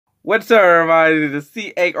What's up, everybody? The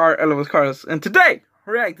C-A-R Elements Carlos, and today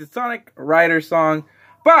react to Sonic Rider song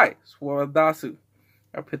by Roxsu.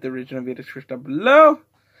 I'll put the original video description down below.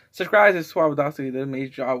 Subscribe to Roxsu. He does an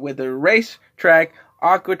amazing job with the race track,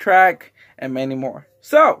 aqua track, and many more.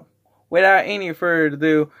 So, without any further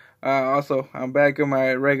ado, also I'm back in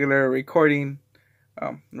my regular recording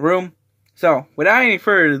room. So, without any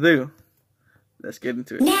further ado, let's get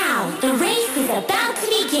into it. Now the race is about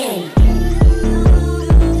to begin.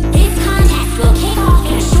 Will kick off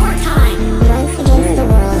in a short time. Once against the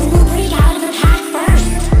world. Who will break out of the pack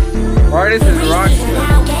first? Artist is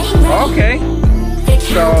Roxsu. Okay.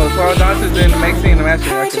 So Roxsu is in the mixing and the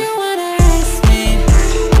mastering.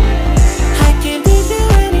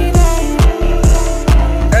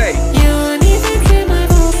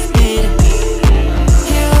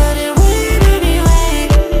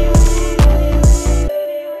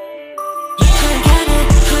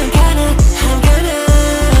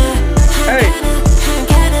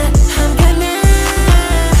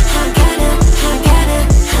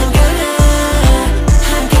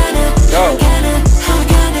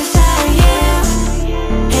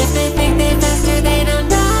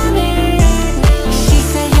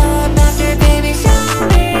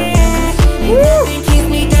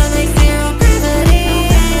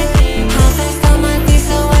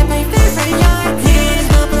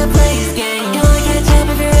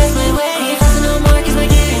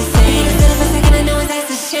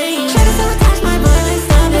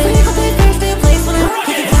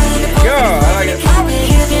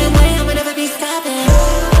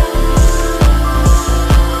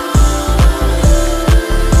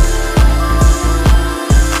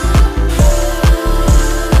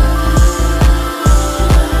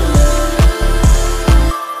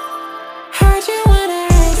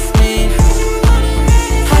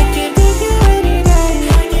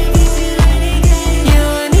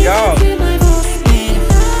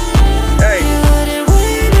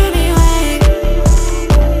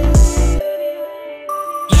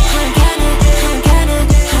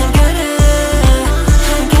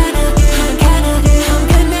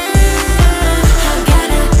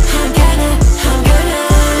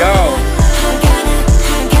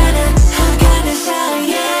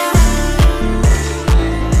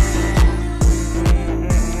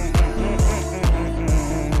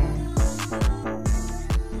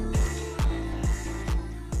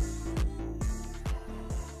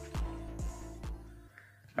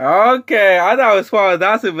 Okay, I thought it was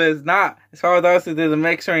Roxsu, but it's not. It's Roxsu did the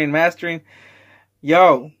mixing and mastering.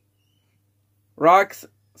 Yo,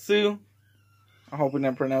 Roxsu. I hope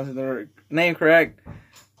I'm pronouncing the name correct.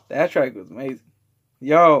 That track was amazing.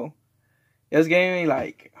 Yo, it's giving me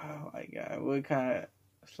like, oh my god, what kind of?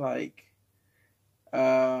 It's like,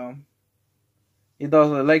 it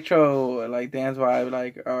does electro like dance vibe,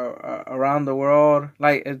 like around the world,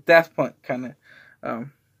 like a Daft Punk kind of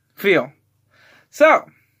feel. So.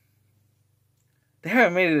 They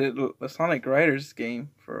haven't made a Sonic Riders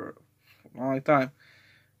game for a long time.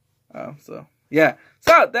 So, yeah.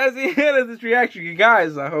 So, that's the end of this reaction, you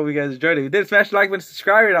guys. I hope you guys enjoyed it. If you did, smash the like button,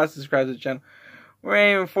 subscribe, and also subscribe to the channel. We're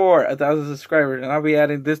aiming for 1,000 subscribers, and I'll be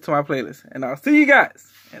adding this to my playlist. And I'll see you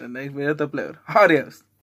guys in the next video to upload. Adios.